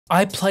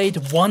I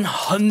played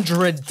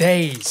 100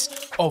 days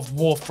of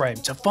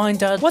Warframe to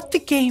find out what the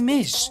game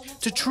is,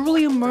 to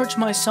truly immerse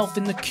myself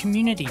in the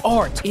community,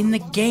 art, in the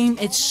game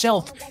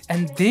itself,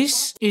 and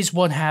this is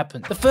what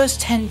happened. The first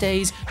 10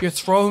 days, you're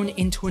thrown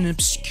into an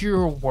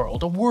obscure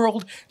world, a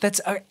world that's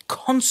a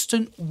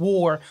constant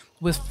war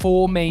with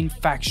 4 main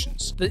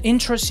factions. The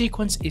intro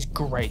sequence is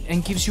great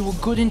and gives you a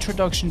good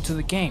introduction to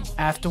the game.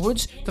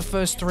 Afterwards, the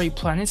first 3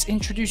 planets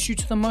introduce you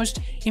to the most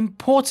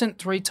important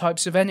 3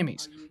 types of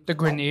enemies: the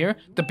Grineer,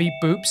 the Beep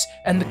Boops,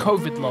 and the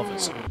COVID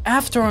lovers.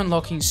 After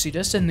unlocking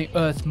𝗖𝗿𝘆𝗽𝘁cie and the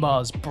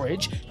Earth-Mars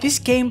bridge, this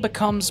game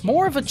becomes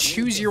more of a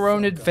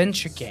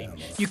choose-your-own-adventure game.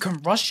 You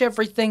can rush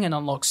everything and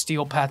unlock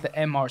Steel Path at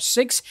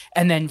MR6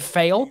 and then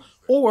fail,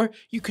 or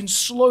you can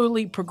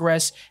slowly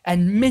progress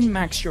and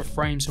min-max your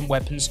frames and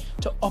weapons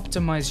to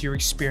optimize your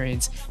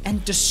experience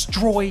and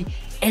destroy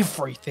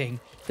everything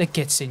that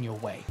gets in your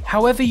way.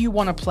 However you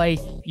want to play,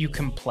 you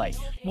can play.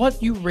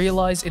 What you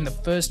realize in the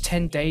first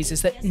 10 days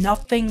is that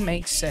nothing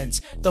makes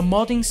sense. The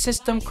modding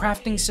system,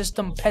 crafting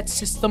system, pet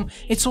system,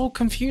 it's all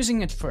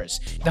confusing at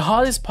first. The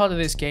hardest part of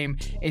this game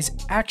is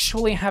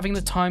actually having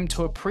the time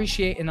to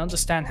appreciate and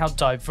understand how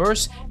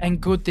diverse and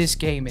good this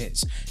game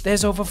is.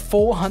 There's over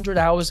 400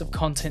 hours of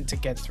content to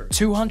get through,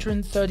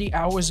 230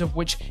 hours of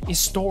which is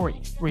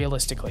story,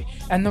 realistically,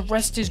 and the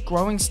rest is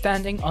growing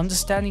standing,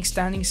 understanding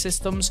standing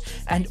systems,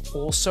 and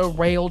also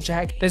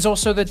Railjack. There's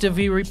also the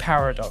Deviri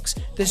paradox.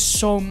 There's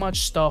so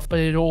much stuff, but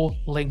it all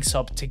links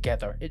up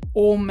together. It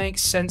all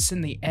makes sense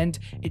in the end.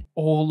 It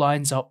all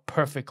lines up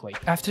perfectly.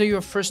 After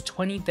your first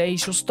 20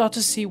 days, you'll start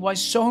to see why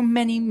so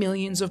many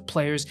millions of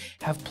players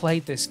have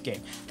played this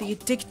game. The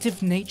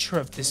addictive nature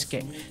of this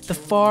game. The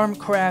farm,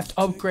 craft,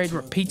 upgrade,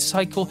 repeat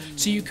cycle,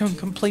 so you can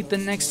complete the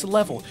next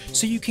level,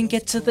 so you can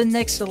get to the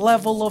next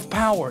level of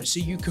power, so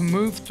you can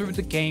move through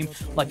the game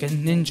like a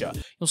ninja.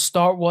 You'll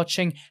start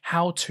watching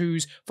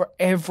how-tos for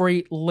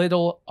every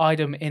little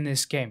item in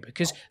this game,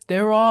 because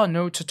there are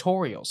no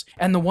tutorials,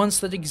 and the ones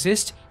that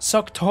exist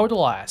suck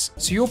total ass,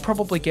 so you'll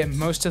probably get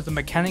most of the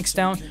mechanics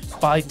down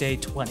by day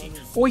 20,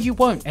 or you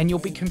won't and you'll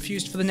be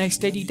confused for the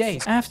next 80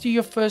 days. After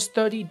your first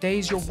 30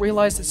 days, you'll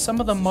realize that some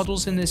of the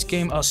models in this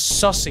game are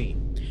sussy,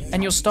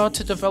 and you'll start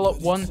to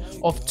develop one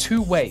of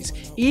 2 ways.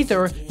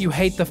 Either you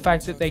hate the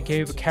fact that they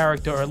gave a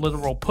character a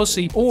literal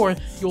pussy, or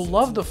you'll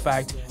love the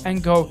fact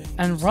and go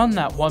and run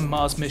that one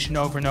Mars mission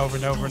over and over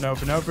and over and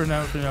over and over and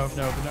over and over and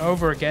over and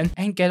over again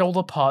and get all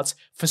the parts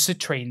for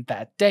Citrine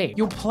that day.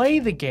 You'll play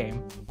the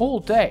game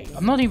all day.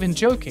 I'm not even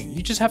joking.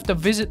 You just have to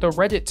visit the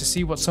Reddit to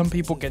see what some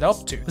people get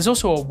up to. There's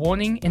also a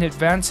warning in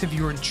advance of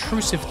your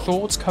intrusive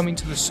thoughts coming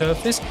to the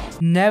surface.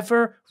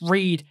 Never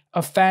read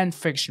a fan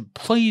fiction.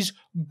 Please,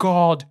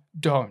 God,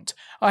 don't.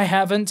 I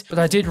haven't, but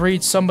I did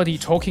read somebody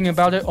talking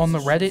about it on the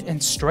Reddit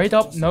and straight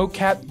up, no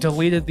cap,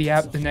 deleted the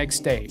app the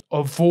next day.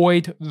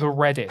 Avoid the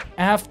Reddit.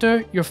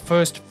 After your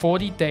first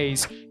 40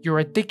 days, your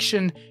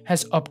addiction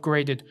has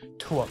upgraded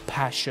to a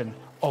passion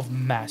of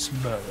mass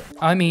murder.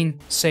 I mean,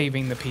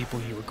 saving the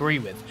people you agree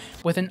with.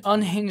 With an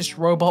unhinged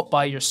robot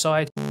by your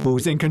side,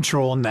 who's in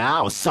control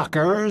now,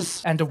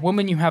 suckers? And a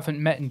woman you haven't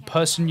met in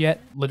person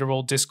yet,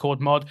 literal Discord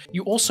mod,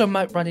 you also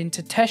might run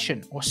into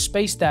Teshin, or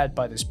Space Dad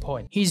by this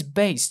point. He's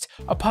based.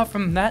 Apart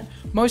from that,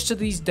 most of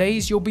these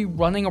days you'll be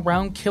running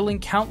around killing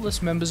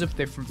countless members of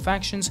different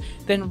factions,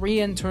 then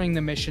re-entering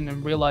the mission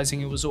and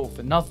realizing it was all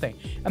for nothing.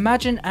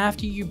 Imagine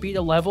after you beat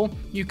a level,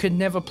 you could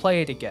never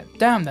play it again.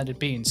 Damn, that'd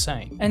be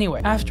insane.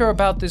 Anyway, after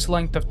about this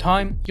length of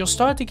time, you'll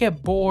start to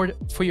get bored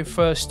for your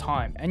first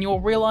time, and you'll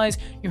realize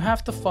you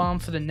have to farm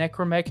for the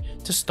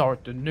Necromech to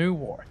start the new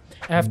war.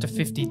 After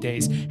 50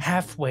 days,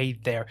 halfway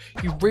there,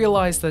 you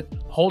realize that,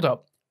 hold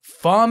up,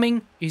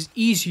 farming is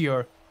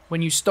easier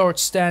when you start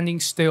standing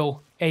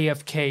still,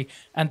 AFK,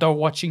 and are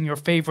watching your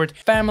favorite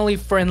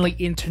family-friendly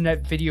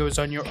internet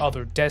videos on your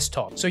other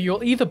desktop. So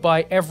you'll either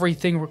buy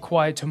everything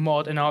required to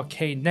mod an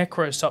arcane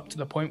Necros up to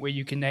the point where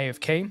you can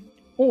AFK,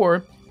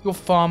 or you'll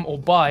farm or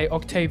buy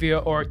Octavia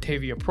or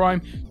Octavia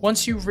Prime.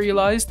 Once you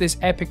realize this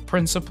epic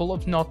principle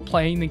of not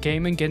playing the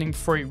game and getting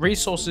free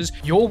resources,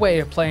 your way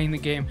of playing the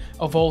game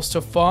evolves to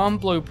farm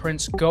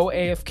blueprints, go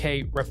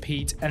AFK,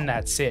 repeat, and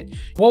that's it.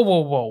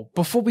 Whoa.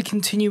 Before we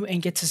continue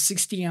and get to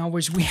 60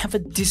 hours, we have a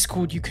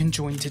Discord you can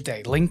join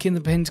today. Link in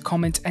the pinned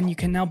comment, and you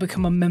can now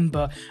become a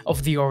member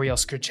of the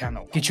OreOscar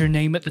channel. Get your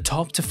name at the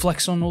top to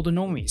flex on all the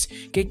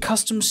normies. Get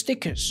custom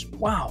stickers.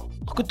 Wow,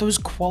 look at those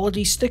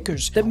quality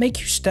stickers that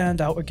make you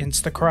stand out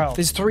against the crowd.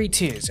 There's 3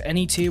 tiers.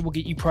 Any tier will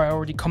get you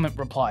priority comment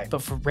reply,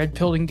 but for Red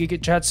Pill and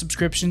Giga Chat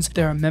subscriptions,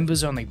 there are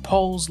members only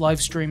polls,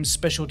 live streams,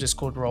 special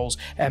Discord roles,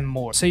 and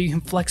more, so you can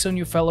flex on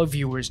your fellow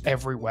viewers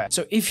everywhere.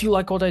 So if you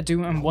like what I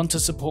do and want to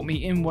support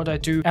me in what I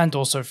do, and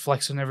also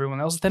flex on everyone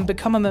else, then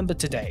become a member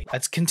today.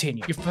 Let's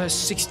continue. Your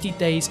first 60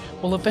 days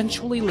will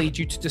eventually lead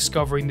you to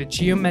discovering the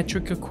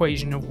geometric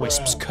equation of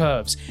Wisp's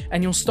curves,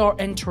 and you'll start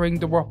entering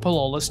the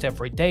Ropalolist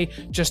every day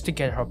just to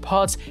get her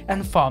parts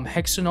and farm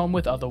Hexanon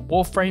with other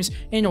Warframes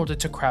in order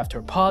to craft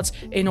her parts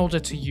in order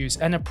to use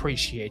and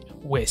appreciate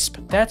Wisp.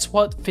 That's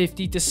what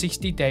 50 to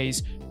 60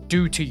 days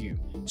do to you.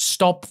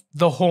 Stop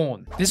the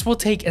horn. This will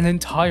take an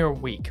entire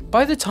week.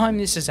 By the time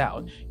this is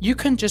out, you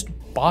can just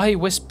buy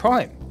Wisp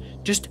Prime.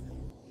 Just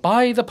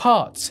buy the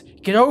parts.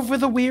 Get over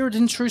the weird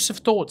intrusive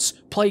thoughts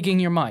plaguing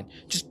your mind.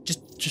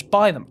 Just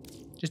buy them.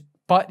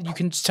 But you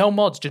can sell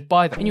mods, just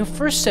buy them. In your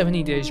first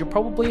 70 days, you'll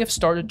probably have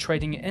started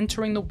trading and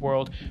entering the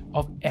world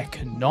of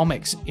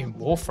economics in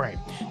Warframe.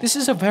 This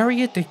is a very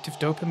addictive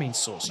dopamine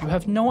source. You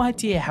have no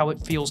idea how it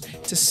feels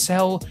to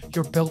sell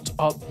your built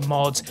up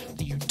mods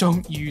that you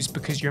don't use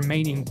because you're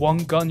maining one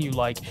gun you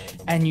like,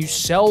 and you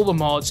sell the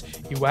mods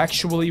you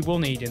actually will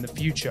need in the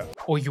future.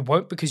 Or you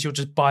won't, because you'll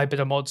just buy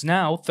better mods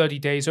now 30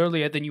 days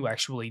earlier than you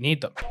actually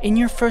need them. In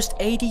your first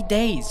 80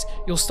 days,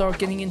 you'll start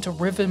getting into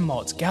Riven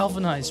mods,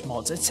 galvanized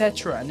mods,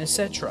 etc. and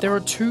etc. There are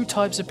two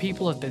types of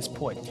people at this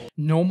point.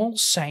 Normal,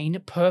 sane,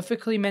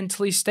 perfectly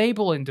mentally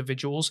stable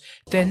individuals.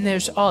 Then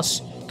there's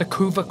us, the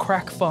Kuva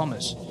crack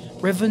farmers.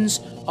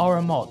 Rivens are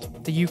a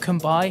mod that you can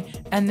buy,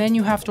 and then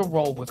you have to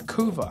roll with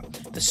Kuva.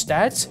 The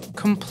stats,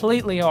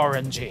 completely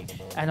RNG,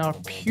 and are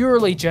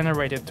purely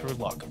generated through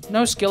luck.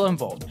 No skill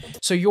involved.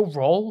 So you'll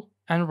roll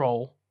and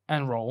roll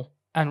and roll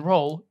and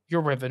roll your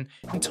Riven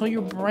until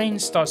your brain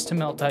starts to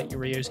melt out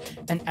your ears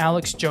and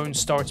Alex Jones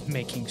starts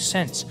making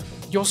sense.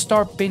 You'll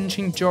start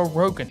binging Joe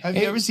Rogan. Have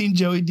you ever seen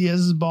Joey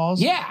Diaz's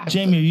balls? Yeah.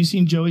 Jamie, have you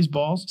seen Joey's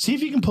balls? See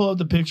if you can pull up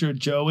the picture of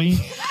Joey.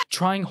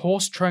 Trying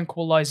horse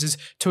tranquilizers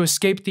to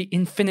escape the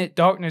infinite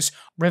darkness.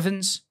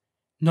 Rivens,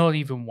 not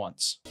even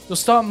once. You'll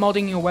start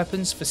modding your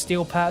weapons for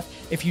Steel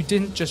Path. If you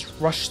didn't just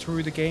rush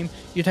through the game,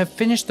 you'd have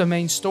finished the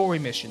main story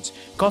missions,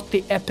 got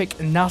the epic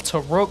Nata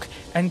Rook,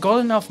 and got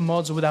enough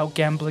mods without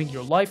gambling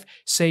your life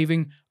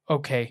saving,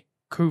 okay,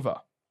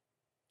 Kuva.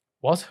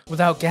 What?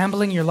 Without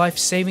gambling your life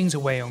savings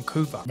away on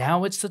Kuva.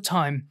 Now it's the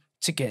time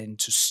to get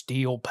into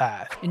Steel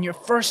Path. In your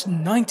first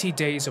 90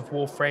 days of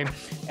Warframe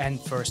and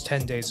first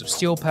 10 days of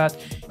Steel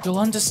Path, you'll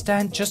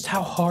understand just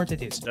how hard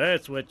it is.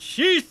 That's what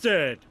she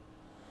said!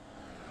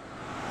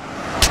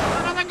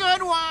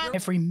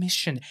 Every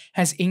mission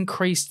has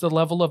increased the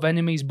level of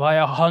enemies by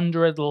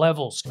 100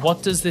 levels.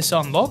 What does this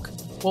unlock?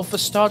 Well, for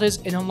starters,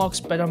 it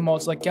unlocks better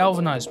mods like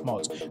galvanized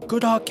mods,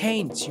 good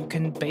arcanes you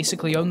can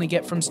basically only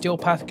get from Steel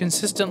Path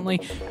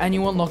consistently, and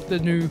you unlock the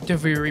new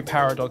Deviri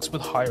paradox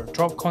with higher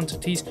drop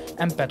quantities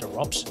and better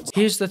options.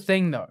 Here's the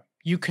thing though.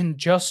 You can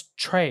just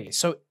trade.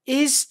 So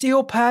is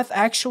Steel Path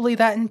actually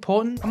that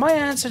important? My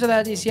answer to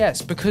that is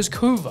yes, because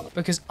Kuva.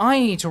 Because I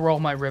need to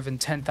roll my Riven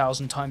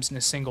 10,000 times in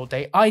a single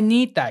day. I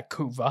need that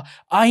Kuva.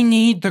 I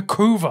need the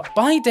Kuva.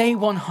 By day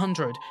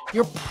 100,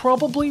 you're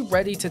probably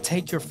ready to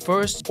take your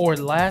first or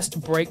last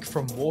break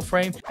from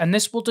Warframe, and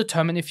this will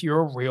determine if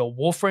you're a real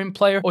Warframe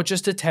player or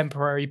just a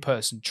temporary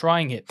person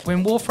trying it.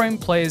 When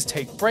Warframe players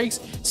take breaks,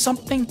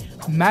 something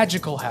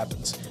magical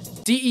happens.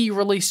 DE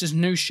releases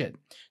new shit.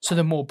 So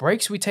the more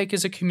breaks we take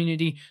as a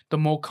community, the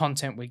more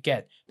content we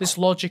get. This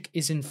logic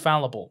is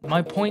infallible.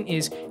 My point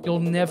is, you'll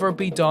never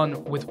be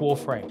done with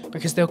Warframe,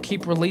 because they'll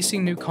keep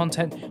releasing new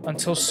content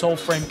until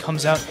Soulframe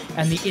comes out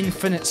and the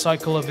infinite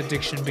cycle of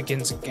addiction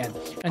begins again,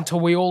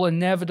 until we all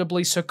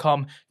inevitably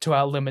succumb to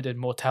our limited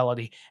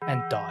mortality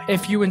and die.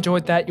 If you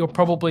enjoyed that, you'll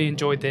probably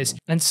enjoy this,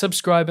 and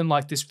subscribe and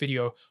like this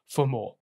video for more.